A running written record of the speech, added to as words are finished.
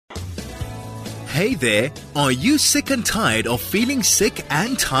Hey there, are you sick and tired of feeling sick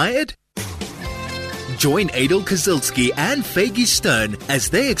and tired? Join Adel Kazilsky and Faggy Stern as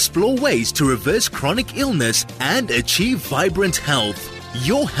they explore ways to reverse chronic illness and achieve vibrant health.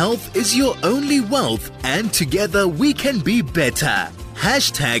 Your health is your only wealth, and together we can be better.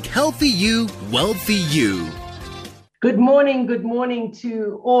 Hashtag healthy you, wealthy you. Good morning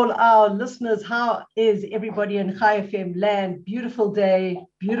to all our listeners. How is everybody in Chai FM land? Beautiful day,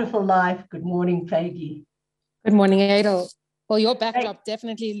 beautiful life. Good morning, Faggy. Good morning, Adel. Well, your backdrop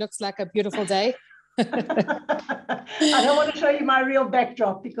definitely looks like a beautiful day. I don't want to show you my real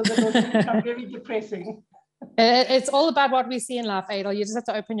backdrop because it will become very depressing. It's all about what we see in life, Adel. You just have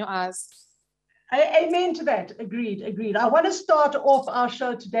to open your eyes. Amen to that. Agreed. I want to start off our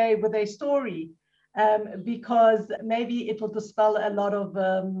show today with a story. Because maybe it will dispel a lot of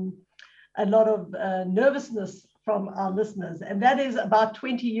nervousness from our listeners, and that is about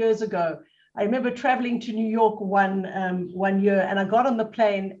 20 years ago. I remember traveling to New York one year, and I got on the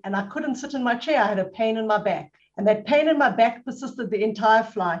plane, and I couldn't sit in my chair. I had a pain in my back, and that pain in my back persisted the entire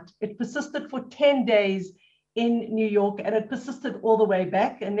flight. It persisted for 10 days in New York, and it persisted all the way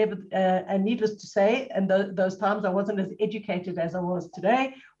back. And never, and needless to say, and those times I wasn't as educated as I was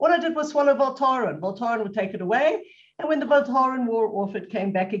today. All I did was swallow Voltaren. Voltaren would take it away, and when the Voltaren wore off, it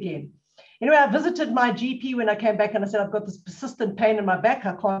came back again. Anyway, I visited my GP when I came back, and I said, I've got this persistent pain in my back.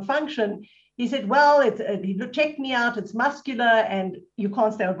 I can't function. He said, well, he checked me out. It's muscular, and you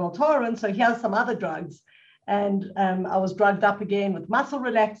can't stay on Voltaren, so here's some other drugs. And I was drugged up again with muscle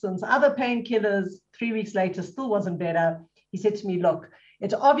relaxants, other painkillers. 3 weeks later, still wasn't better. He said to me, look,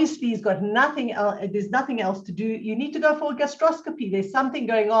 it's obviously he's got nothing else. There's nothing else to do. You need to go for a gastroscopy. There's something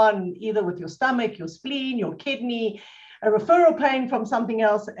going on either with your stomach, your spleen, your kidney, a referral pain from something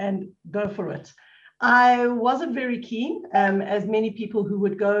else, and go for it. I wasn't very keen, as many people who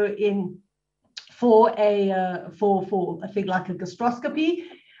would go in for a thing like a gastroscopy.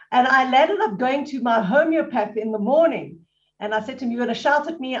 And I landed up going to my homeopath in the morning. And I said to him, you're going to shout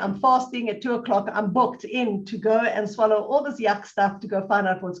at me. I'm fasting at 2 o'clock. I'm booked in to go and swallow all this yuck stuff to go find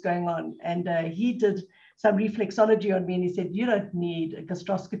out what's going on. And he did some reflexology on me. And he said, you don't need a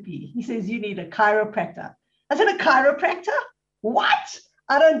gastroscopy. He says, you need a chiropractor. I said, a chiropractor? What?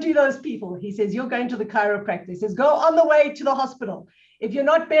 I don't do those people. He says, you're going to the chiropractor. He says, go on the way to the hospital. If you're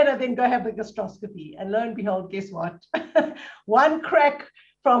not better, then go have the gastroscopy. And lo and behold, guess what? One crack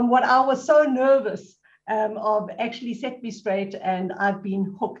from what I was so nervous of actually set me straight, and I've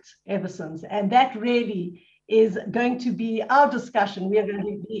been hooked ever since. And that really is going to be our discussion. We are going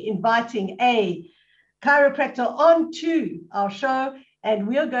to be inviting a chiropractor onto our show, and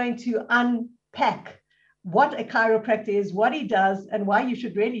we are going to unpack what a chiropractor is, what he does, and why you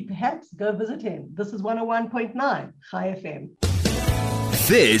should really perhaps go visit him. This is 101.9 Chai FM.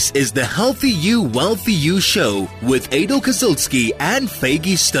 This is the Healthy You, Wealthy You show with Adel Kazilsky and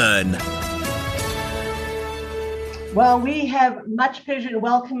Faggy Stern. Well, we have much pleasure in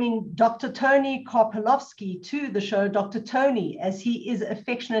welcoming Dr. Tony Karpelowsky to the show. Dr. Tony, as he is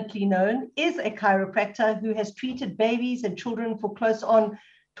affectionately known, is a chiropractor who has treated babies and children for close on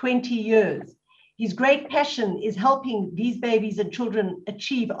 20 years. His great passion is helping these babies and children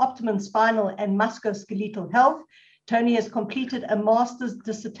achieve optimum spinal and musculoskeletal health. Tony has completed a master's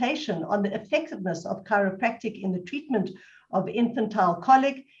dissertation on the effectiveness of chiropractic in the treatment of infantile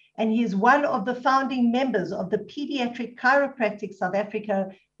colic, and he is one of the founding members of the Pediatric Chiropractic South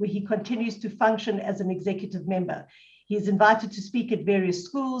Africa, where he continues to function as an executive member. He is invited to speak at various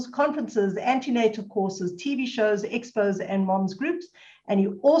schools, conferences, antenatal courses, TV shows, expos, and moms groups, and he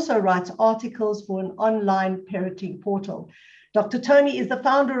also writes articles for an online parenting portal. Dr. Tony is the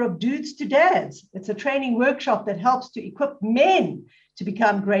founder of Dudes to Dads. It's a training workshop that helps to equip men to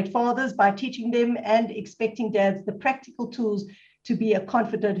become great fathers by teaching them and expecting dads the practical tools to be a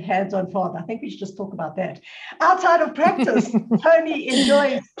confident, hands-on father. I think we should just talk about that. Outside of practice, Tony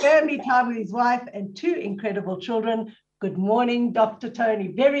enjoys family time with his wife and 2 incredible children. Good morning, Dr. Tony.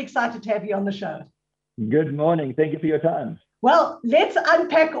 Very excited to have you on the show. Good morning. Thank you for your time. Well, let's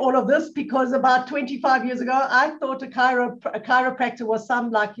unpack all of this, because about 25 years ago, I thought a chiropractor was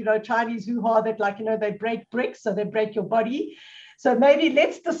some Chinese hoo-ha that, they break bricks, so they break your body. So maybe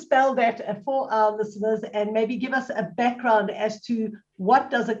let's dispel that for our listeners and maybe give us a background as to what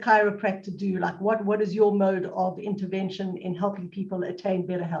does a chiropractor do? Like what is your mode of intervention in helping people attain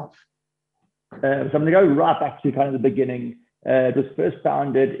better health? So I'm going to go right back to kind of the beginning. It was first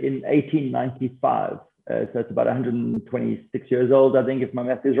founded in 1895. So it's about 126 years old, I think, if my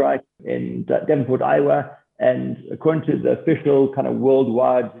math is right, in Davenport, Iowa. And according to the official kind of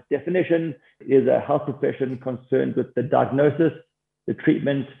worldwide definition, it is a health profession concerned with the diagnosis, the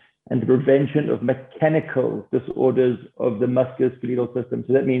treatment, and the prevention of mechanical disorders of the musculoskeletal system.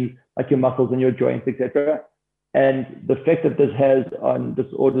 So that means like your muscles and your joints, etc. And the effect that this has on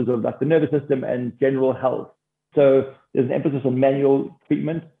disorders of like the nervous system and general health. So there's an emphasis on manual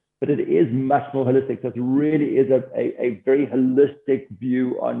treatment, but it is much more holistic. So it really is a very holistic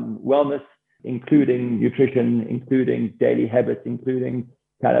view on wellness, including nutrition, including daily habits, including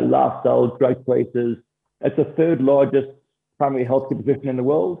kind of lifestyle, drug choices. It's the third largest primary healthcare profession in the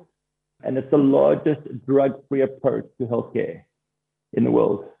world, and it's the largest drug-free approach to healthcare in the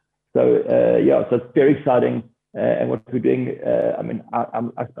world. So so it's very exciting. And what we're doing,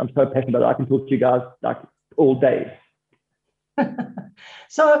 I'm so passionate about it. I can talk to you guys like all day.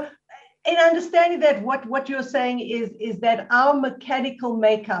 So in understanding that, what you're saying is that our mechanical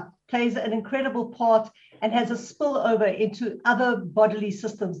makeup plays an incredible part and has a spillover into other bodily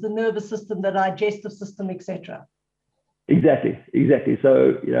systems, the nervous system, the digestive system, etc. Exactly.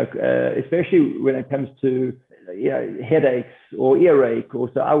 So, especially when it comes to, headaches or earache,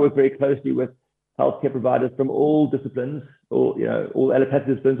 or so I work very closely with healthcare providers from all disciplines, or, all allopathic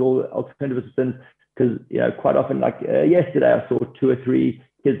disciplines, all alternative disciplines, because, quite often, like yesterday, I saw 2 or 3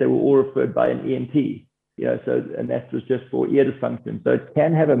 kids that were all referred by an ENT, and that was just for ear dysfunction. So it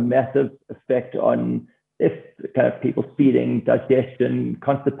can have a massive effect on if kind of people's feeding, digestion,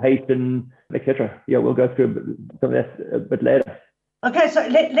 constipation, etc. We'll go through some of that a bit later. Okay, so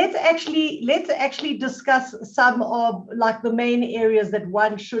let's actually discuss some of like the main areas that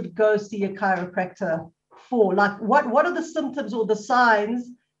one should go see a chiropractor for. Like what are the symptoms or the signs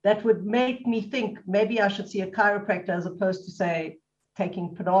that would make me think maybe I should see a chiropractor as opposed to, say,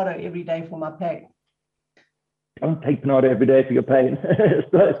 taking Panado every day for my pain? Don't take Panado every day for your pain.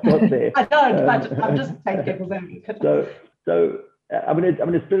 Start there. I don't, but I'm just taking devil's advocate. So I'm going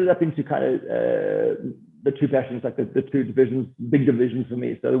to split it up into kind of the two passions, like the two divisions, big divisions for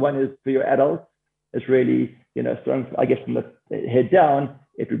me. So the one is for your adults. It's really, starting, I guess, from the head down,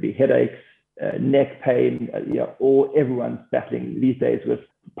 it would be headaches, neck pain, or everyone's battling these days with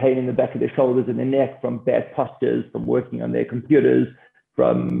pain in the back of their shoulders and their neck from bad postures, from working on their computers,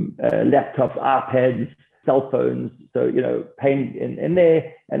 from laptops, iPads, cell phones. So, pain in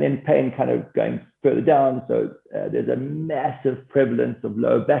there, and then pain kind of going further down. So there's a massive prevalence of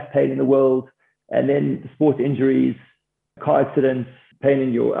lower back pain in the world. And then sports injuries, car accidents, pain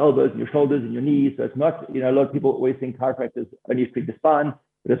in your elbows and your shoulders and your knees. So it's not, a lot of people always think chiropractors only treat the spine,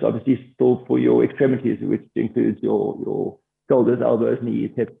 but it's obviously still for your extremities, which includes your shoulders, elbows,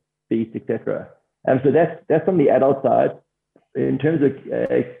 knees, hips, feet, etc. And so that's on the adult side. In terms of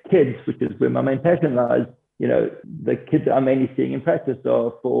kids, which is where my main passion lies, the kids that I'm mainly seeing in practice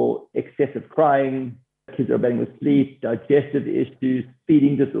are for excessive crying, kids are battling with sleep, digestive issues,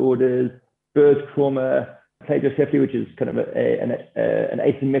 feeding disorders, birth trauma, plagioccephaly, which is kind of an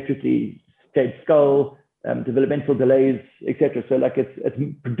asymmetrically shaped skull, developmental delays, etc. So like it's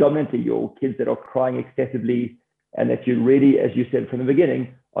predominantly your kids that are crying excessively, and that you really, as you said from the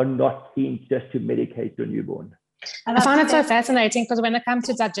beginning, are not keen just to medicate your newborn. And I find it so fascinating because when it comes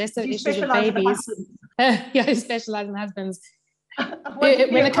to digestive issues with babies, you specialize in husbands.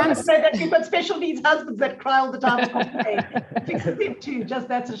 When it comes to say that you've got special needs husbands that cry all the time and complain. Fixes them too. Just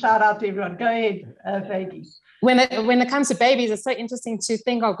that's a shout out to everyone. Go ahead, Faggy. When it comes to babies, it's so interesting to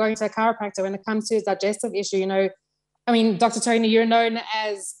think of going to a chiropractor when it comes to a digestive issue. Dr. Tony, you're known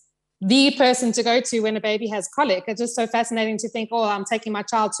as the person to go to when a baby has colic. It's just so fascinating to think, I'm taking my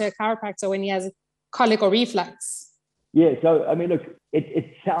child to a chiropractor when he has colic or reflux. Yeah, so look,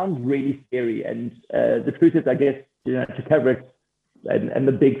 it sounds really scary, and the truth is, I guess, to cover it, and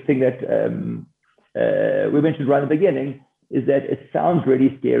the big thing that we mentioned right in the beginning is that it sounds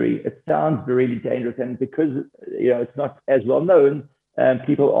really scary. It sounds really dangerous, and because it's not as well known,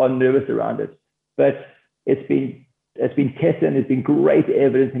 people are nervous around it. But it's been tested, and there's been great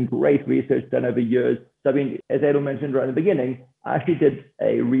evidence and great research done over years. So as Adel mentioned right in the beginning, I actually did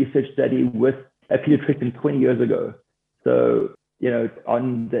a research study with a pediatrician 20 years ago. So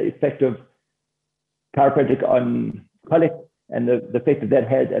on the effect of chiropractic on colic and the effect that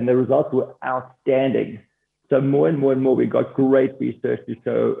had, and the results were outstanding. So more and more and more, we got great research to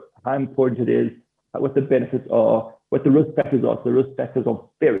show how important it is, what the benefits are, what the risk factors are. So the risk factors are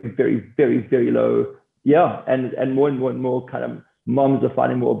very, very, very, very low. Yeah, and more and more kind of moms are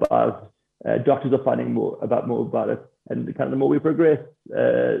finding more about it, doctors are finding more about it. And kind of the more we progress,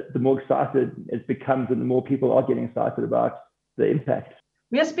 the more excited it becomes, and the more people are getting excited about the impact.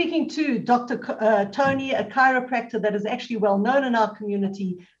 We are speaking to Dr. Tony, a chiropractor that is actually well known in our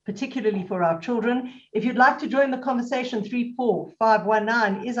community, particularly for our children. If you'd like to join the conversation,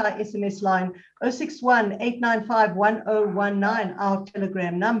 34519 is our SMS line, 061 895 1019, our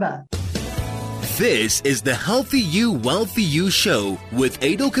Telegram number. This is the Healthy You, Wealthy You show with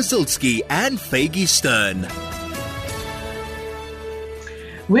Adel Kazilsky and Faggy Stern.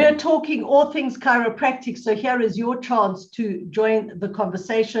 We're talking all things chiropractic, so here is your chance to join the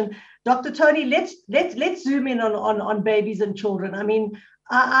conversation. Dr. Tony, let's zoom in on babies and children. I mean,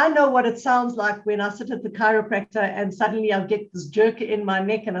 I know what it sounds like when I sit at the chiropractor and suddenly I get this jerk in my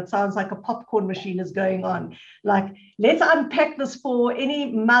neck and it sounds like a popcorn machine is going on. Like, let's unpack this for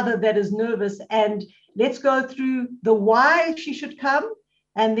any mother that is nervous, and let's go through the why she should come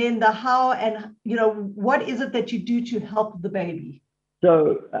and then the how, and what is it that you do to help the baby.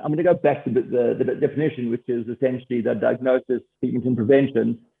 So I'm going to go back to the definition, which is essentially the diagnosis, treatment, and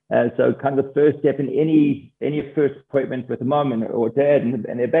prevention. So kind of the first step in any first appointment with a mom or dad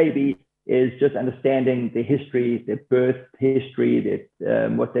and their baby is just understanding their history, their birth history,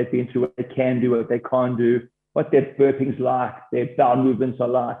 what they've been through, what they can do, what they can't do, what their burping's like, their bowel movements are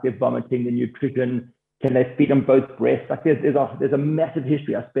like, their vomiting, their nutrition, can they feed on both breasts? Like there's a massive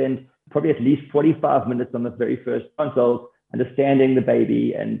history. I spend probably at least 45 minutes on the very first consult, understanding the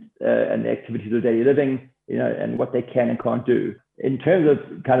baby and the activities of daily living, and what they can and can't do. In terms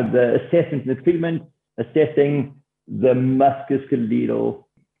of kind of the assessment and the treatment, assessing the musculoskeletal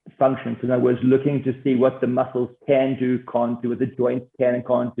function. So in other words, looking to see what the muscles can do, can't do, what the joints can and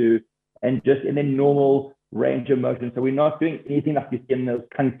can't do, and just in their normal range of motion. So we're not doing anything like you see in those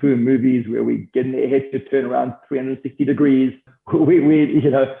kung fu movies where we get in their head to turn around 360 degrees.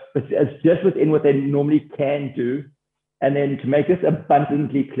 It's just within what they normally can do. And then to make this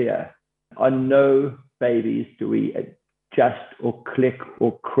abundantly clear, on no babies do we adjust or click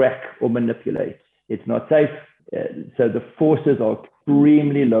or crack or manipulate. It's not safe. So the forces are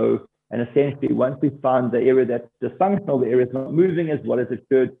extremely low. And essentially, once we find the area that's dysfunctional, the area is not moving as well as it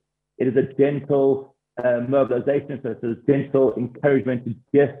should, it is a gentle mobilization. So it's a gentle encouragement to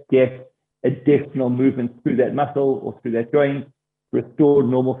just get additional movement through that muscle or through that joint, restore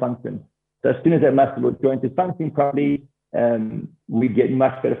normal function. So as soon as that muscle or joint is functioning properly, we get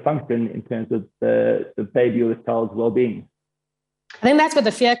much better function in terms of the baby or the child's well-being. I think that's where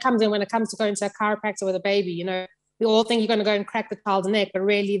the fear comes in when it comes to going to a chiropractor with a baby. We all think you're going to go and crack the child's neck, but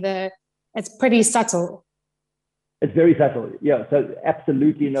really it's pretty subtle. It's very subtle. Yeah. So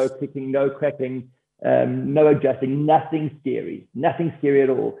absolutely no kicking, no cracking, no adjusting, nothing scary at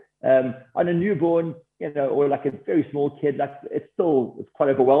all. On a newborn, or like a very small kid, like it's quite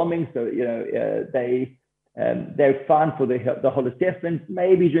overwhelming. So, they're fine for the whole assessment.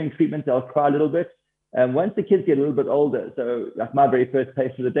 Maybe during treatment, they'll cry a little bit. Once the kids get a little bit older, so like my very first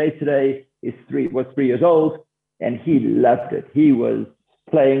patient of the day today was 3 years old, and he loved it. He was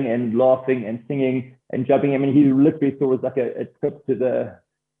playing and laughing and singing and jumping. I mean, he literally thought it was like a trip to the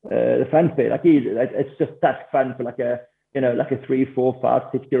fun fair. It's just such fun for like a 3, 4, 5,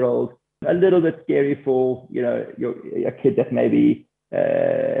 6-year-old. A little bit scary for your kid that maybe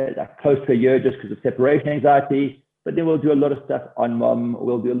like close to a year just because of separation anxiety. But then we'll do a lot of stuff on mom.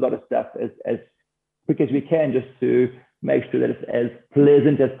 We'll do a lot of stuff as quick as we can just to make sure that it's as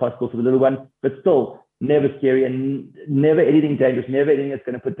pleasant as possible for the little one, but still never scary and never anything dangerous, never anything that's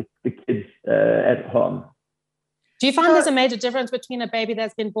going to put the kids at harm. Do you find there's a major difference between a baby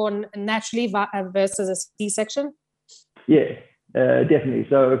that's been born naturally versus a C-section? Yeah, definitely.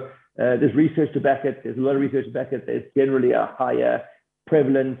 So there's research to back it. There's a lot of research to back it. There's generally a higher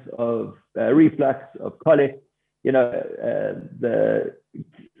prevalence of reflux, of colic.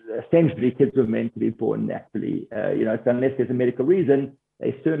 Essentially kids were meant to be born naturally. So unless there's a medical reason,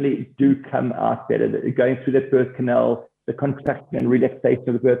 they certainly do come out better. Going through that birth canal, the contraction and relaxation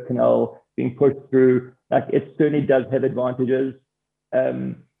of the birth canal, being pushed through, like it certainly does have advantages.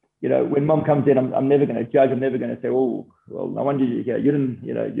 When mom comes in, I'm never going to judge. I'm never going to say, oh, well, no wonder you didn't,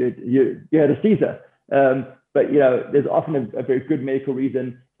 you had a Caesar. But there's often a very good medical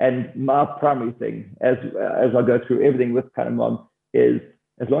reason. And my primary thing, as I go through everything with kind of mom, is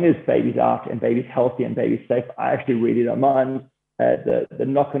as long as baby's out and baby's healthy and baby's safe, I actually really don't mind the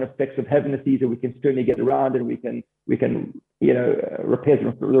knock-on effects of having a Caesar. We can certainly get around and we can repair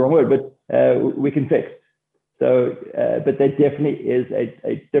the wrong word, but we can fix. So, but there definitely is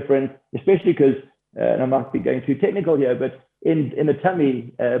a difference, especially because, and I might be going too technical here, but in the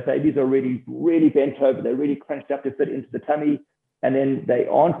tummy, babies are really, really bent over. They're really crunched up to fit into the tummy. And then they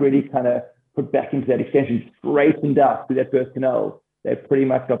aren't really kind of put back into that extension, straightened out through that birth canal. They pretty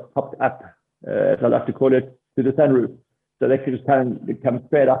much got popped up, as I like to call it, to the sunroof. So they can just kind of come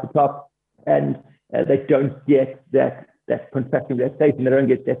straight off the top, and they don't get that contraction relaxation. They don't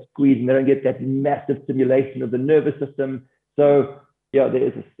get that squeezing. They don't get that massive stimulation of the nervous system. So yeah,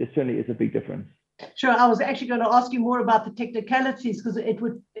 there certainly is a big difference. Sure. I was actually going to ask you more about the technicalities, because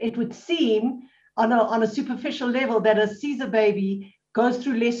it would seem on a superficial level that a Caesar baby goes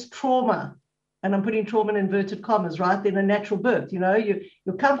through less trauma, and I'm putting trauma in inverted commas, right, than a natural birth.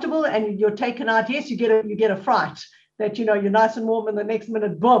 You're comfortable and you're taken out. Yes, you get a fright that you're nice and warm, and the next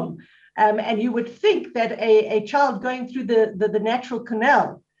minute, boom. And you would think that a child going through the natural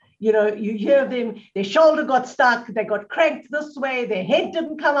canal, you hear them, their shoulder got stuck, they got cranked this way, their head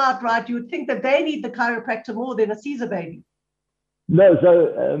didn't come out right. You would think that they need the chiropractor more than a Caesar baby. No,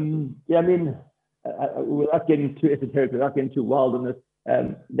 so yeah, I mean, without getting too esoteric, without getting too wild on this,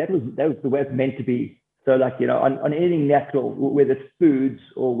 that was the way it's meant to be. So like, on anything natural, whether it's foods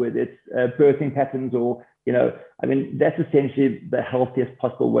or whether it's birthing patterns, or, I mean, that's essentially the healthiest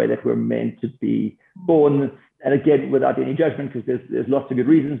possible way that we're meant to be born. And again, without any judgment, because there's lots of good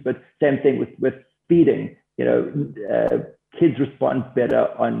reasons, but same thing with feeding. Kids respond better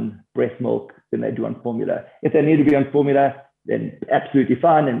on breast milk than they do on formula. If they need to be on formula, then absolutely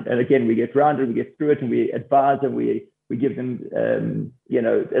fine. And again, we get around it, we get through it, and we advise, and we give them,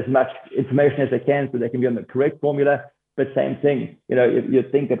 as much information as they can so they can be on the correct formula. But same thing, you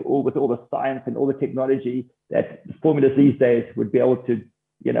think that with all the science and all the technology, that formulas these days would be able to,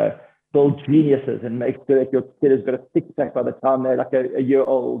 build geniuses and make sure that your kid has got a six-pack by the time they're like a year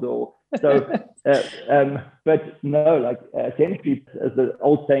old, or so. But no, like essentially, as the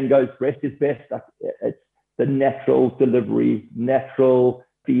old saying goes, breast is best. Like, it's the natural delivery, natural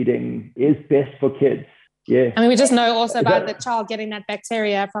feeding is best for kids. Yeah. I mean, we just know also about the child getting that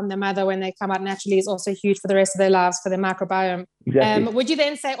bacteria from the mother when they come out naturally is also huge for the rest of their lives, for their microbiome. Exactly. Would you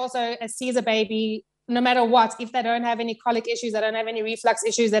then say also a Caesar baby, no matter what, if they don't have any colic issues, they don't have any reflux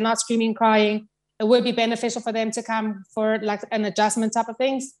issues, they're not screaming, crying, it would be beneficial for them to come for like an adjustment type of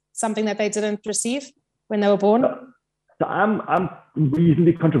things, something that they didn't receive when they were born? So I'm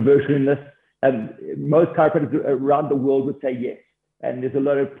reasonably controversial in this. Most chiropractors around the world would say yes. And there's a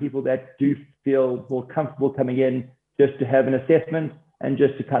lot of people that do feel more comfortable coming in just to have an assessment and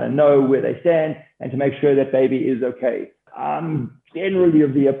just to kind of know where they stand and to make sure that baby is okay. I'm generally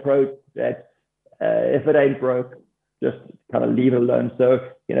of the approach that if it ain't broke, just kind of leave it alone. So,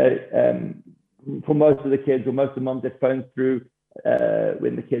 for most of the kids, or most of the moms that phone through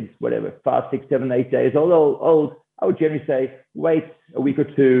when the kids, 5, 6, 7, 8 days old, I would generally say, wait a week or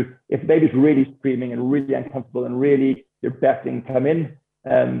two. If the baby's really screaming and really uncomfortable and really they're battling, come in.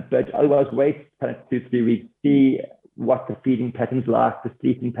 But otherwise, wait kind of 2, 3 weeks, see what the feeding patterns like, the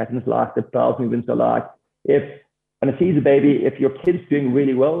sleeping patterns like, the bowel movements are like. If on a Caesar baby, if your kid's doing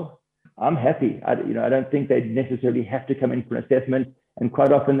really well, I'm happy. I don't think they necessarily have to come in for an assessment. And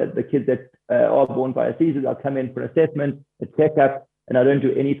quite often, the kids that are born by a Caesar, they'll come in for an assessment, a checkup, and I don't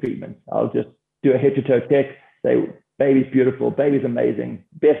do any treatment. I'll just do a head-to-toe check, say, baby's beautiful, baby's amazing,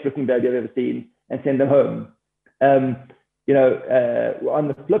 best looking baby I've ever seen, and send them home. On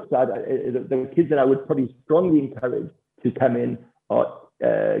the flip side, the kids that I would probably strongly encourage to come in are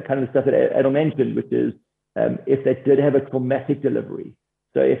kind of the stuff that Adel mentioned, which is if they did have a traumatic delivery.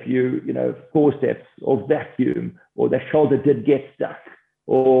 So if forceps or vacuum, or their shoulder did get stuck,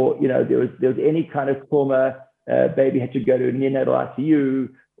 or there was any kind of trauma, baby had to go to a neonatal ICU,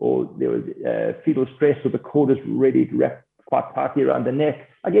 or there was fetal stress, or the cord is ready to wrap quite tightly around the neck,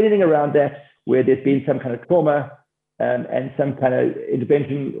 like anything around that where there's been some kind of trauma and some kind of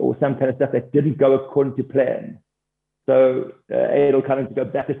intervention or some kind of stuff that didn't go according to plan. So it'll kind of to go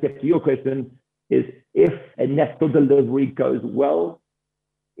back a step to your question, is if a natural delivery goes well,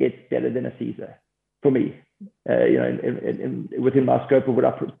 it's better than a Caesar for me, within my scope of what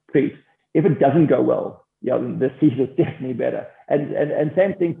I treat. If it doesn't go well, the Caesar is definitely better. And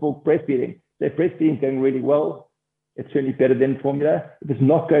same thing for breastfeeding. So if breastfeeding is going really well, it's certainly better than formula. If it's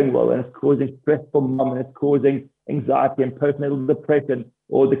not going well and it's causing stress for mom and it's causing anxiety and postnatal depression,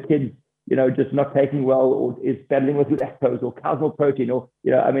 or the kids, just not taking well, or is battling with lactose or cow's milk protein, or,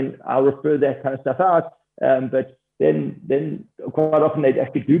 I'll refer that kind of stuff out. But then quite often they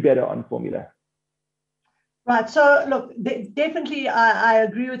actually do better on formula. Right. So look, definitely I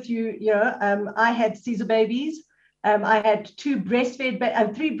agree with you. I had Caesar babies. I had 3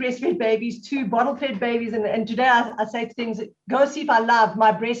 breastfed babies, 2 bottle-fed babies, and today I say things, go see if I love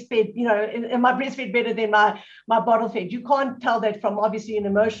my breastfed, am I breastfed better than my bottle-fed? You can't tell that from obviously an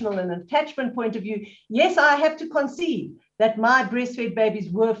emotional and attachment point of view. Yes, I have to concede that my breastfed babies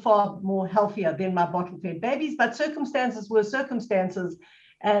were far more healthier than my bottle-fed babies, but circumstances were circumstances.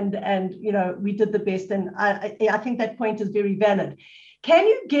 and you know, we did the best. And I think that point is very valid. Can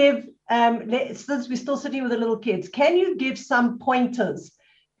you give, since we're still sitting with the little kids, can you give some pointers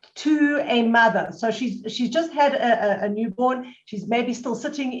to a mother? So she's just had a newborn. She's maybe still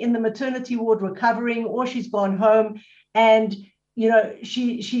sitting in the maternity ward recovering, or she's gone home, and you know,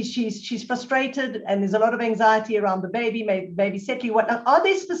 she's frustrated, and there's a lot of anxiety around the baby, maybe baby settling. Are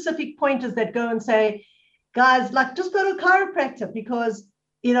there specific pointers that go and say, guys, like, just go to a chiropractor, because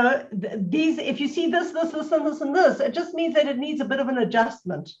you know, these, if you see this, and this, it just means that it needs a bit of an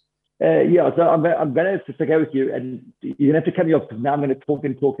adjustment. Yeah, so I'm going to stick out with you, and you're going to have to cut me off, because now I'm going to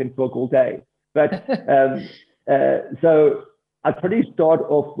talk all day. But so I'd probably start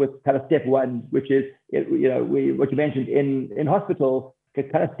off with kind of step one, which is, you know, what you mentioned in hospital,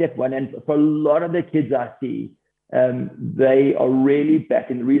 kind of step one. And for a lot of the kids I see, they are really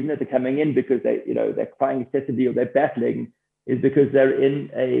battling. The reason that they're coming in because they're crying excessively or they're battling is because they're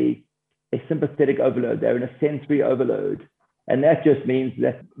in a sympathetic overload. They're in a sensory overload. And that just means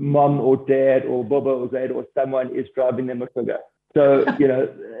that mom or dad or Bobo or Zaid or someone is driving them a sugar. So, you know,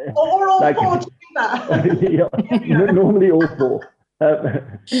 or all like, four together. Normally all four.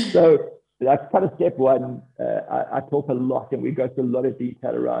 So that's kind of step one. I talk a lot, and we go through a lot of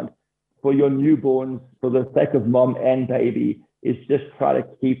detail around, for your newborns, for the sake of mom and baby, is just try to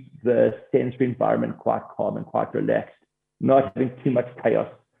keep the sensory environment quite calm and quite relaxed, not having too much chaos.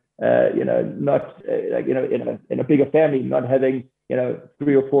 Not in a bigger family, not having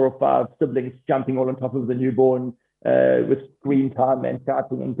 3 or 4 or 5 siblings jumping all on top of the newborn with screen time and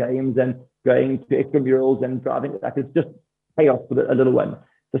shouting and games and going to extramurals and driving. Like, it's just chaos for a little one.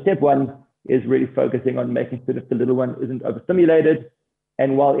 So step one is really focusing on making sure that the little one isn't overstimulated.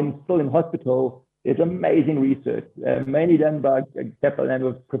 And while still in hospital, there's amazing research, mainly done by a chap by the name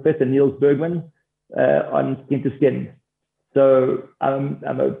of Professor Niels Bergman on skin to skin. So I'm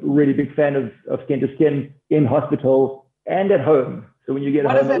a really big fan of skin to skin in hospital and at home. So when you get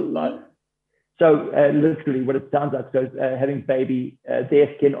home, so literally what it sounds like, so having baby,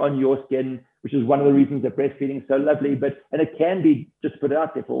 their skin on your skin, which is one of the reasons that breastfeeding is so lovely. And it can be, just put it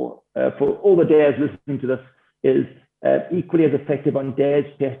out there for all the dads listening to this, is equally as effective on dad's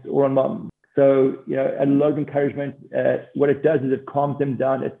chest or on mom. So, a lot of encouragement. What it does is it calms them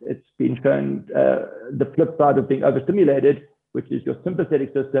down. It's been shown the flip side of being overstimulated, which is your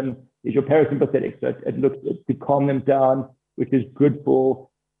sympathetic system, is your parasympathetic. So it looks to calm them down, which is good for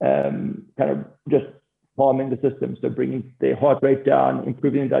kind of just calming the system. So bringing their heart rate down,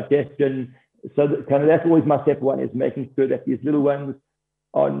 improving digestion. So that's always my step one, is making sure that these little ones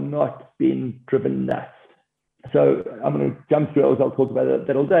are not being driven nuts. So I'm going to jump through, I'll talk about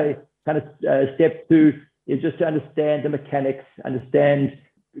that all day. Kind of step two is just to understand the mechanics, understand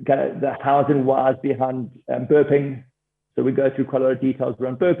kind of the hows and whys behind burping. So we go through quite a lot of details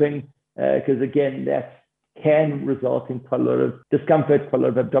around burping, because again, that can result in quite a lot of discomfort, quite a lot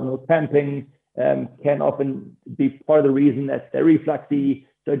of abdominal cramping, can often be part of the reason that they're refluxy.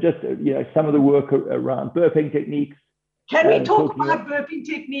 So just, some of the work around burping techniques. Can we talk about burping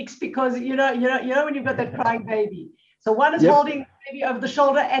techniques? Because, when you've got that crying baby, so one is holding the baby over the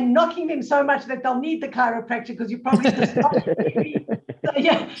shoulder and knocking them so much that they'll need the chiropractor, because you probably just knocked the baby.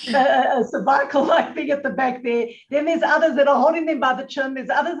 So, a cervical-like thing at the back there. Then there's others that are holding them by the chin. There's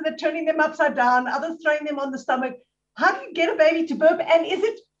others that are turning them upside down, others throwing them on the stomach. How do you get a baby to burp? And is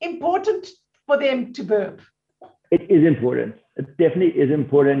it important for them to burp? It is important. It definitely is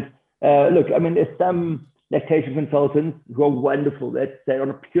important. Look, I mean, there's some lactation consultants who are wonderful, that they're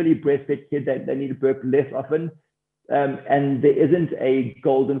on a purely breastfed kid, that they need to burp less often. And there isn't a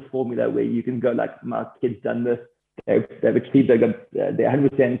golden formula where you can go like, my kid's done this, they've achieved their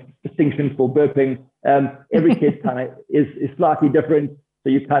 100% distinction for burping. Every kid kind of is slightly different. So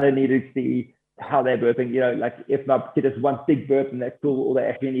you kind of need to see how they're burping. Like if my kid has one big burp and they're cool, or they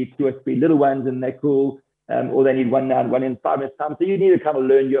actually need 2 or 3 little ones and they're cool, or they need one now and one in 5 minutes time. So you need to kind of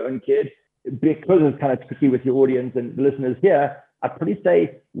learn your own kid. Because it's kind of tricky with your audience and the listeners here, I'd probably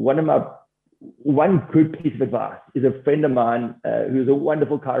say one good piece of advice is a friend of mine who's a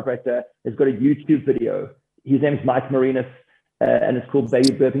wonderful chiropractor, has got a YouTube video. His name's Mike Marinas, and it's called Baby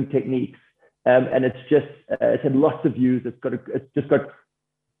Burping Techniques. And it's had lots of views. It's just got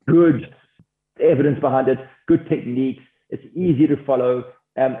good evidence behind it, good techniques. It's easy to follow,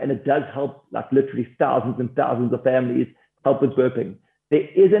 and it does help, like literally thousands and thousands of families help with burping. There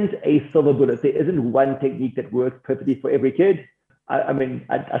isn't a silver bullet. There isn't one technique that works perfectly for every kid. I mean,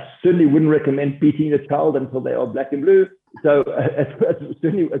 I certainly wouldn't recommend beating a child until they are black and blue. So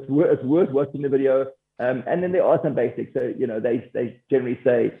it's worth watching the video. And then there are some basics. So, they generally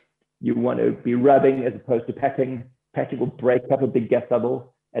say you want to be rubbing as opposed to patting. Patting will break up a big gas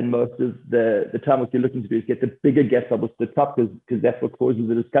bubble. And most of the time, what you're looking to do is get the bigger gas bubbles to the top because that's what causes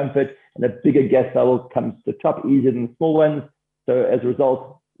the discomfort. And the bigger gas bubble comes to the top easier than the small ones. So as a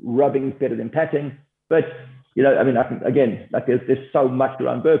result, rubbing is better than patting. But, I think, again, like there's so much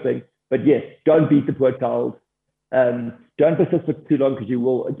around burping. But yes, don't beat the poor child. Don't persist for too long because you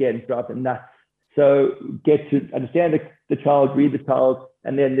will, again, drive them nuts. So get to understand the child, read the child,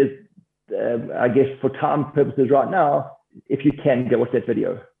 and then there's, I guess, for time purposes right now, if you can, go watch that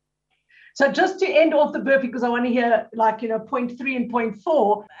video. So just to end off the burpee, because I want to hear point 3 and point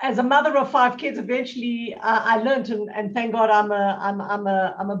 4. As a mother of 5 kids, eventually I learned, and thank God I'm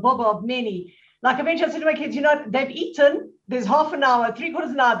a baba of many. Like eventually I said to my kids, they've eaten. There's half an hour, 3/4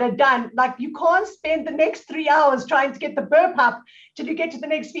 of an hour, they're done. Like you can't spend the next 3 hours trying to get the burp up till you get to the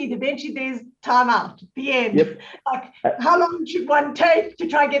next feed. Eventually there's time out, the end. Yep. Like how long should one take to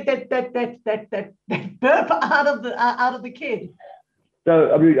try and get that burp out of the kid?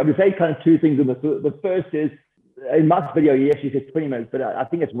 So I'm going to say kind of two things in this. The first is, in Mark's video, he actually said 20 minutes, but I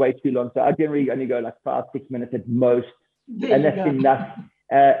think it's way too long. So I generally only go like 5-6 minutes at most, and that's enough.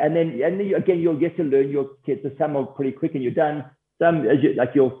 And then again, you'll get to learn your kids. So some are pretty quick and you're done. Some,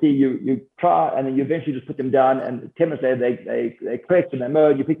 you'll see, you try, and then you eventually just put them down, and 10 minutes later, they correct and they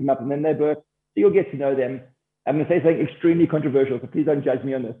moan, you pick them up, and then they burp. So you'll get to know them. I'm going to say something extremely controversial, so please don't judge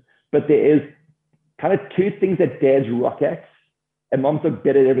me on this. But there is kind of 2 things that dads rock at, and moms are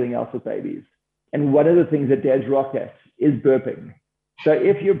better at everything else with babies. And one of the things that dads rock at is burping. So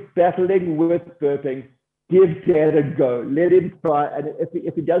if you're battling with burping, give dad a go. Let him try. And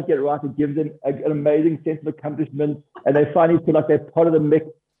if he does get it right, it gives them an amazing sense of accomplishment. And they finally feel like they're part of the mix,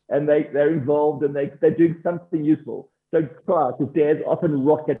 and they're involved, and they're doing something useful. So try, because dads often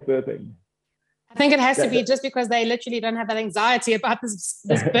rock at burping. I think it has to be just because they literally don't have that anxiety about this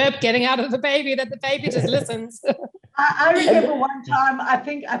burp getting out of the baby, that the baby just listens. I remember one time, I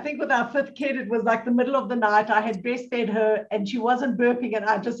think with our 5th kid, it was like the middle of the night. I had breastfed her and she wasn't burping. And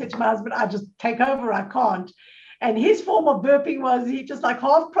I just said to my husband, I just take over, I can't. And his form of burping was he just like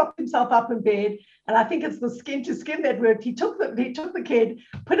half propped himself up in bed. And I think it's the skin to skin that worked. He took the kid,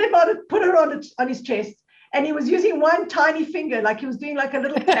 put her on his chest. And he was using one tiny finger, like he was doing like a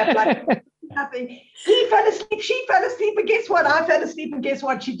little tap, like nothing. He fell asleep, she fell asleep, and guess what? I fell asleep, and guess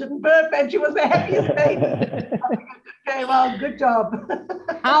what? She didn't burp, and she was the happiest baby. Okay, well, good job.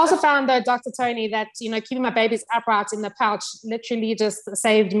 I also found, though, Dr. Tony, that, keeping my babies upright in the pouch literally just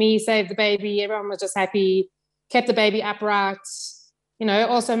saved me, saved the baby. Everyone was just happy, kept the baby upright,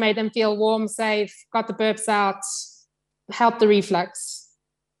 also made them feel warm, safe, got the burps out, helped the reflux.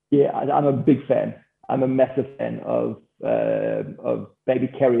 Yeah, I'm a big fan. I'm a massive fan of baby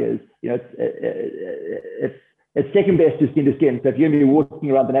carriers. It's second best to skin to skin. So if you're going to be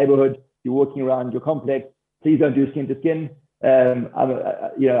walking around the neighborhood, you're walking around your complex, please don't do skin to skin.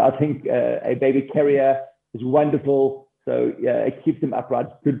 I think a baby carrier is wonderful. So it keeps them upright,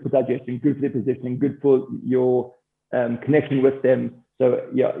 good for digestion, good for their positioning, good for your connection with them. So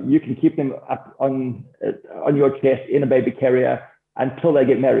you can keep them up on your chest in a baby carrier until they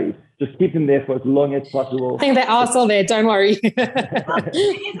get married. Just keep them there for as long as possible. I think they are still there, don't worry. There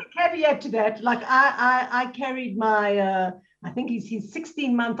is a caveat to that. Like I carried my, I think he's his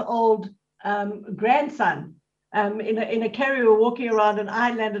 16-month-old grandson in a carrier walking around, and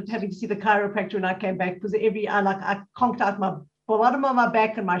I landed having to see the chiropractor when I came back because I conked out my bottom of my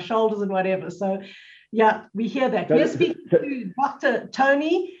back and my shoulders and whatever. So yeah, we hear that. We're speaking to Dr.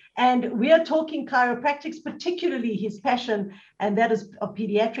 Tony, and we are talking chiropractics, particularly his passion, and that is of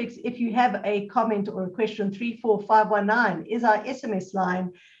pediatrics. If you have a comment or a question, 34519 is our SMS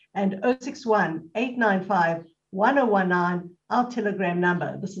line, and 061-895-1019, our Telegram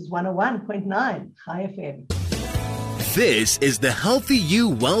number. This is 101.9 High FM. This is the Healthy You,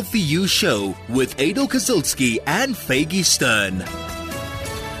 Wealthy You show with Adel Kazilsky and Faggy Stern.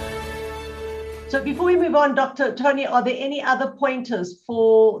 So before we move on, Dr. Tony, are there any other pointers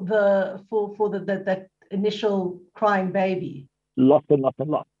for that initial crying baby? Lots and lots and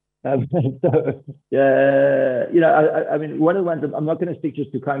lots. I mean, one of the ones, I'm not going to stick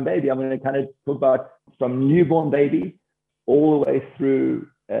just to crying baby. I'm going to kind of talk about from newborn baby all the way through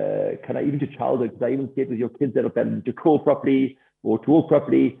kind of even to childhood. Because I even see it with your kids that are able to crawl properly or to walk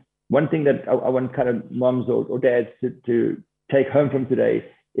properly. One thing that I want kind of moms or dads to take home from today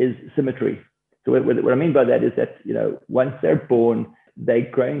is symmetry. So what I mean by that is that, once they're born,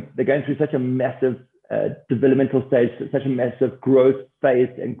 they're going through such a massive developmental stage, such a massive growth phase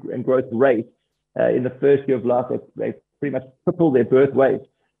and growth rate in the first year of life. They pretty much triple their birth weight,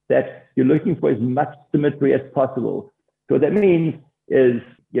 that you're looking for as much symmetry as possible. So what that means is,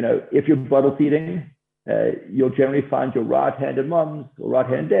 if you're bottle feeding, you'll generally find your right-handed moms or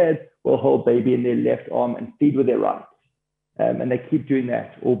right-handed dads will hold baby in their left arm and feed with their right. And they keep doing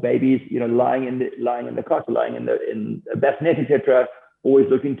that. Or babies, lying in the cot, or lying in a bassinet, etc., always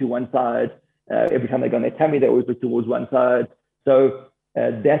looking to one side. Every time they go on their tummy, they always look towards one side. So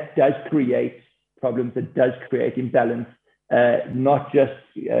that does create problems. It does create imbalance, not just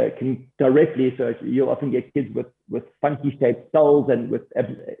directly. So you'll often get kids with funky shaped skulls and with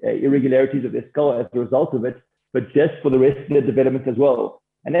irregularities of their skull as a result of it, but just for the rest of their development as well.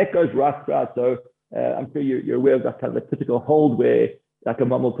 And that goes right throughout. So I'm sure you're aware of that kind of a typical hold where like a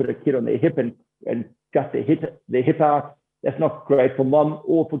mom will put a kid on their hip and just their hip out. That's not great for mom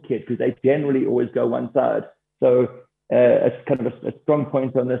or for kid because they generally always go one side. So it's kind of a strong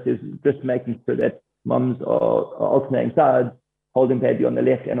point on this is just making sure that moms are alternating sides, holding baby on the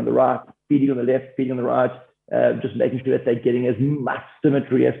left and on the right, feeding on the left, feeding on the right, just making sure that they're getting as much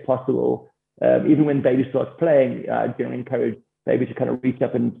symmetry as possible. Even when baby starts playing, I generally encourage baby to kind of reach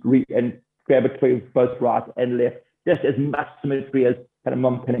up and grab a toy with both right and left, just as much symmetry as kind of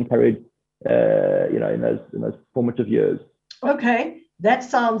mom can encourage, in those formative years. Okay, that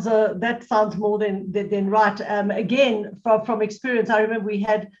sounds more than right. Again, from experience, I remember we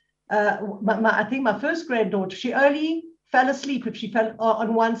had I think my first granddaughter. She only fell asleep if she fell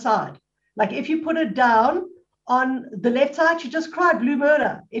on one side. Like if you put her down on the left side, she just cried blue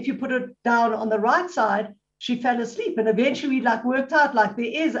murder. If you put her down on the right side, she fell asleep. And eventually we worked out there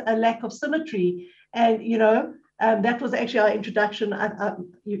is a lack of symmetry. And, that was actually our introduction.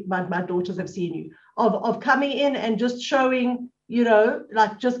 My daughters have seen you of coming in and just showing,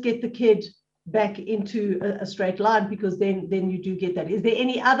 just get the kid back into a straight line, because then you do get that. Is there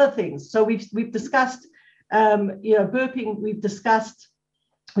any other things? So we've discussed, burping. We've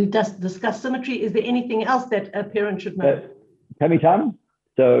just discussed symmetry. Is there anything else that a parent should know? Tummy time.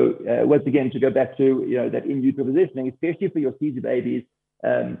 So once again, to go back to that in utero positioning, especially for your seizure babies,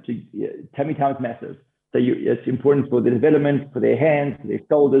 tummy time is massive. So it's important for the development, for their hands, for their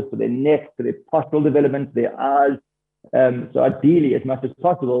shoulders, for their neck, for their postural development, their eyes. So ideally, as much as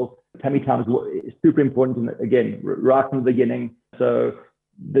possible, tummy time is super important. And again, right from the beginning. So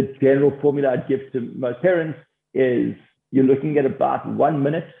the general formula I'd give to most parents is you're looking at about 1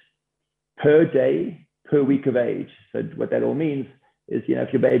 minute per day per week of age. So what that all means is,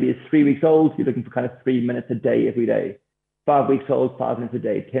 if your baby is 3 weeks old, you're looking for kind of 3 minutes a day every day. 5 weeks old, 5 minutes a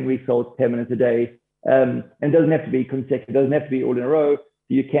day. 10 weeks old, 10 minutes a day. And it doesn't have to be consecutive. It doesn't have to be all in a row.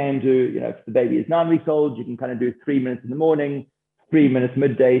 You can do, if the baby is 9 weeks old, you can kind of do 3 minutes in the morning, 3 minutes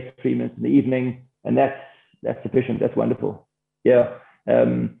midday, 3 minutes in the evening. And that's sufficient. That's wonderful. Yeah.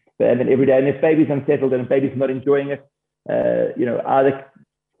 And then every day. And if baby's unsettled and if baby's not enjoying it, either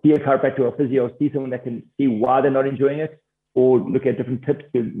see a chiropractor or physio or see someone that can see why they're not enjoying it, or look at different tips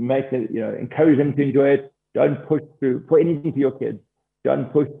to make it, encourage them to enjoy it. Don't push through for anything for your kids.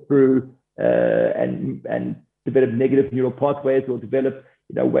 Don't push through and develop negative neural pathways or develop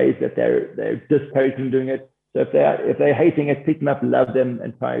ways that they're discouraged from doing it. So if they're hating it, pick them up, love them,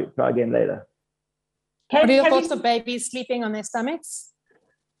 and try again later. What are your thoughts of babies sleeping on their stomachs?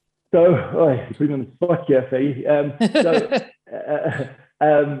 So, you're putting on the spot here, Faye.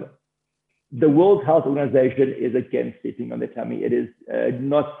 The World Health Organization is against sleeping on their tummy. It is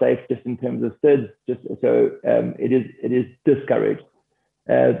not safe just in terms of SIDS. It is discouraged.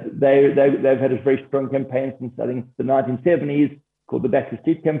 They've had a very strong campaign since I think the 1970s called the Back to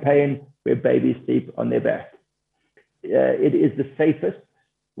Sleep campaign, where babies sleep on their back. It is the safest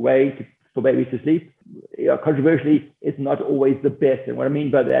way for babies to sleep. Controversially, it's not always the best. And what I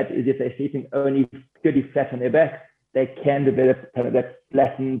mean by that is if they're sleeping only purely flat on their back, they can develop kind of that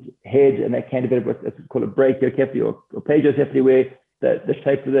flattened head, and they can develop what's called a brachiocephaly or plagiocephaly, where the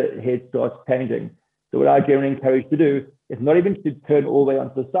shape of the head starts changing. So what I generally encourage to do is not even to turn all the way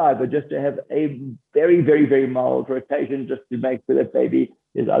onto the side, but just to have a very, very, very mild rotation, just to make sure that baby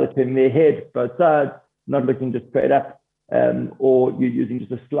is either turning their head both sides, not looking just straight up, or you're using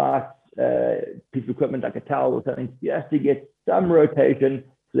just a slight piece of equipment like a towel or something, just to get some rotation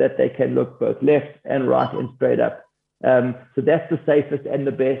so that they can look both left and right and straight up. So that's the safest and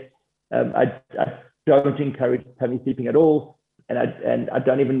the best. I don't encourage tummy sleeping at all, and I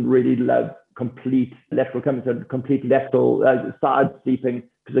don't even really love complete lateral coming, so complete lateral side sleeping,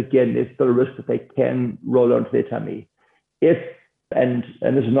 because again, there's still a risk that they can roll onto their tummy. And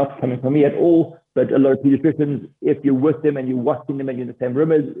this is not coming from me at all, but a lot of pediatricians, if you're with them and you're watching them and you're in the same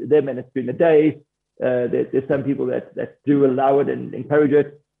room as them and it's during the day, there's some people that do allow it and encourage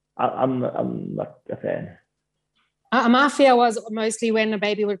it. I'm not a fan. My fear was mostly when a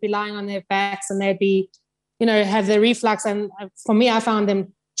baby would be lying on their backs and they'd be, have their reflux. And for me, I found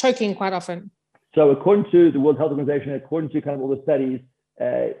them choking quite often. So according to the World Health Organization, according to kind of all the studies,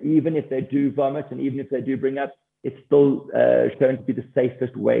 even if they do vomit and even if they do bring up, it's still shown to be the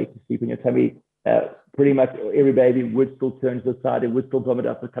safest way to sleep in your tummy. Pretty much every baby would still turn to the side. It would still vomit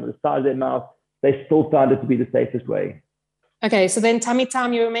up the kind of the side of their mouth. They still found it to be the safest way. Okay, so then tummy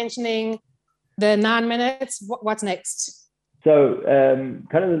time, you were mentioning the 9 minutes. What's next? So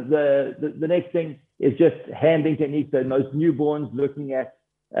kind of the next thing is just handling techniques. So most newborns looking at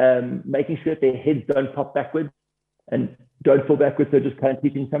making sure that their heads don't pop backwards and don't fall backwards. So just kind of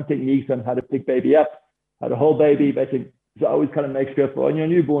teaching some techniques on how to pick baby up, how to hold baby. Basically, so always kind of make sure for on your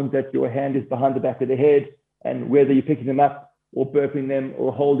newborns that your hand is behind the back of the head, and whether you're picking them up or burping them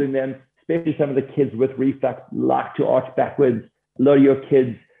or holding them, especially some of the kids with reflux like to arch backwards. A lot of your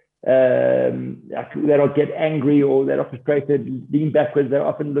kids, they don't get angry or they're not frustrated, lean backwards. They're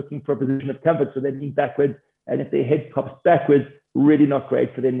often looking for a position of comfort, so they lean backwards. And if their head pops backwards, really not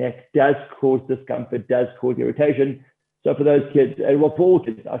great for their neck, does cause discomfort, does cause irritation. So for those kids, and well, for all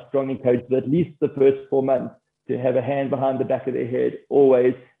kids, I strongly encourage for at least the first 4 months to have a hand behind the back of their head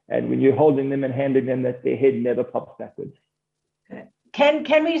always. And when you're holding them and handling them, that their head never pops backwards.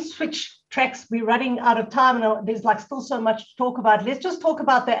 Can we switch tracks? We're running out of time and there's like still so much to talk about. Let's just talk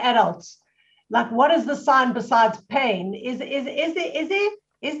about the adults. Like, what is the sign besides pain? Is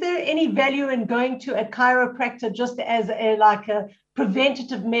there any value in going to a chiropractor just as a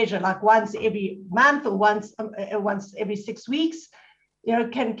preventative measure, like once every month or once every 6 weeks? You know,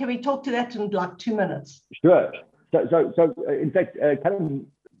 can we talk to that in like 2 minutes? Sure. So in fact, kind of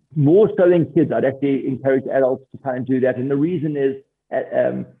more so than kids, I'd actually encourage adults to kind of do that. And the reason is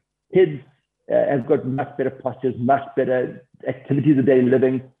kids have got much better postures, much better activities of daily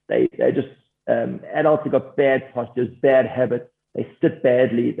living. They just, adults have got bad postures, bad habits. They sit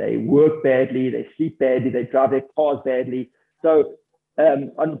badly, they work badly, they sleep badly, they drive their cars badly. So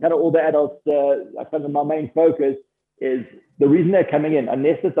on kind of all the adults, kind of my main focus is the reason they're coming in,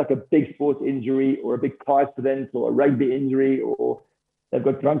 unless it's like a big sports injury or a big car accident or a rugby injury, or they've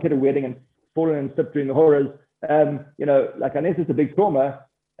got drunk at a wedding and fallen and slipped during the horrors, like unless it's a big trauma,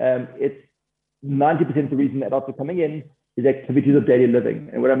 it's 90% of the reason that adults are coming in is activities of daily living.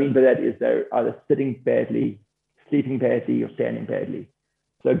 And what I mean by that is they're either sitting badly, sleeping badly, or standing badly.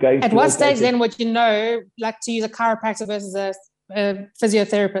 So going at what stage then would you know, like, to use a chiropractor versus a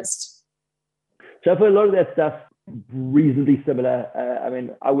physiotherapist? So for a lot of that stuff, reasonably similar. I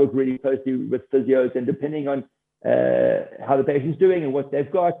mean, I work really closely with physios, and depending on how the patient's doing and what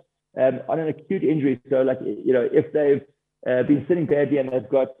they've got, on an acute injury, so like, if they've been sitting badly and they've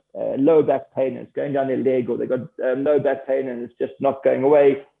got lower back pain and it's going down their leg, or they've got low back pain and it's just not going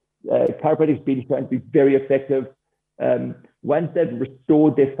away, chiropractic's been shown to be very effective. Once they've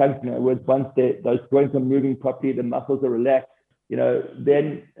restored their function, in other words, once those joints are moving properly, the muscles are relaxed,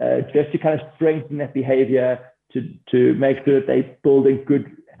 then just to kind of strengthen that behavior, to make sure that they build a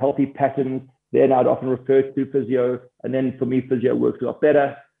good, healthy patterns, then I'd often refer to physio. And then for me, physio works a lot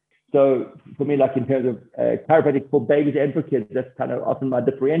better. So for me, like in terms of chiropractic for babies and for kids, that's kind of often my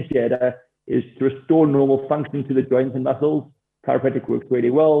differentiator, is to restore normal function to the joints and muscles. Chiropractic works really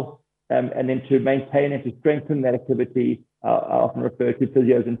well. And then to maintain and to strengthen that activity, I often refer to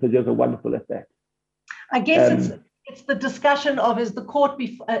physios, and physios are wonderful at that. I guess it's the discussion of is the horse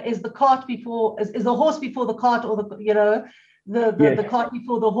before the cart, or the cart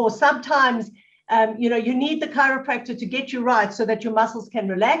before the horse. Sometimes you need the chiropractor to get you right so that your muscles can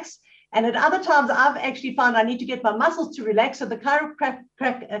relax. And at other times, I've actually found I need to get my muscles to relax, so the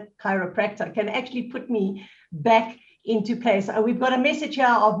chiropractor can actually put me back into place. We've got a message here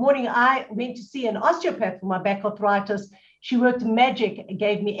of morning. I went to see an osteopath for my back arthritis. She worked magic,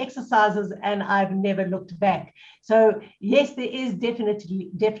 gave me exercises, and I've never looked back. So yes, there is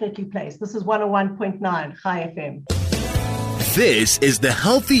definitely place. This is 101.9 High FM. This is the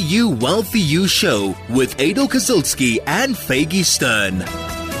Healthy You, Wealthy You show with Adel Kazilsky and Faggy Stern.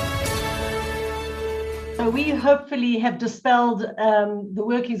 So we hopefully have dispelled the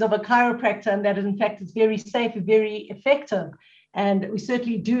workings of a chiropractor, and that in fact it's very safe and very effective. And we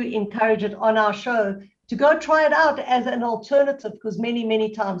certainly do encourage it on our show to go try it out as an alternative, because many,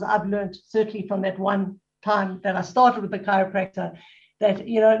 many times I've learned, certainly from that one time that I started with the chiropractor, that,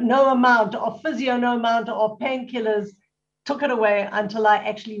 no amount of physio, no amount of painkillers took it away until I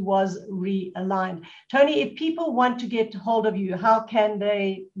actually was realigned. Tony, if people want to get hold of you, how can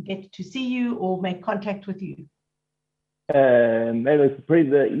they get to see you or make contact with you? It's probably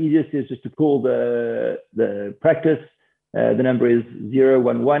the easiest is just to call the practice. The number is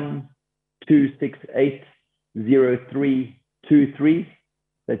 011-268-0323.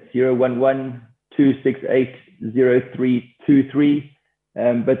 That's 011-268-0323.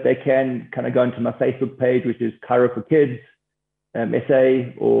 but they can kind of go into my Facebook page, which is Chiro for Kids,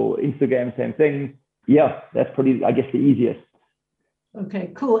 SA, or Instagram, same thing. Yeah, that's probably, I guess, the easiest.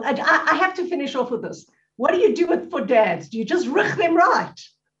 Okay, cool. I have to finish off with this. What do you do for dads? Do you just rich them right?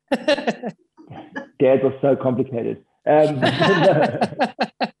 Dads are so complicated.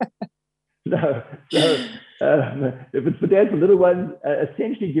 No. If it's for dads for little ones,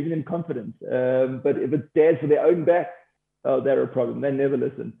 essentially giving them confidence. But if it's dads for their own back, they're a problem. They never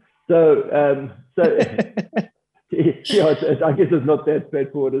listen. So yeah, I guess it's not that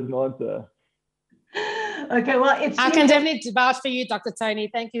straightforward as an answer. Okay, well, I can definitely vouch for you, Dr. Tony.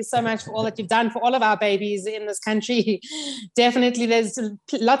 Thank you so much for all that you've done for all of our babies in this country. Definitely, there's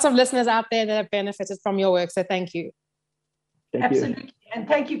lots of listeners out there that have benefited from your work. So thank you. Absolutely. You. And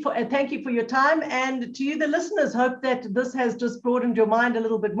thank you for your time. And to you, the listeners, hope that this has just broadened your mind a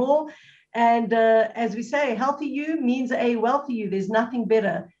little bit more. And as we say, healthy you means a wealthy you. There's nothing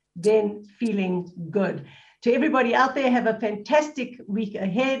better than feeling good. To everybody out there, have a fantastic week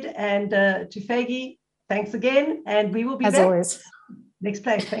ahead. And to Faggy, thanks again. And we will be as back. Always. Next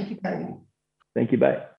place. Thank you, Faggy. Thank you. Bye.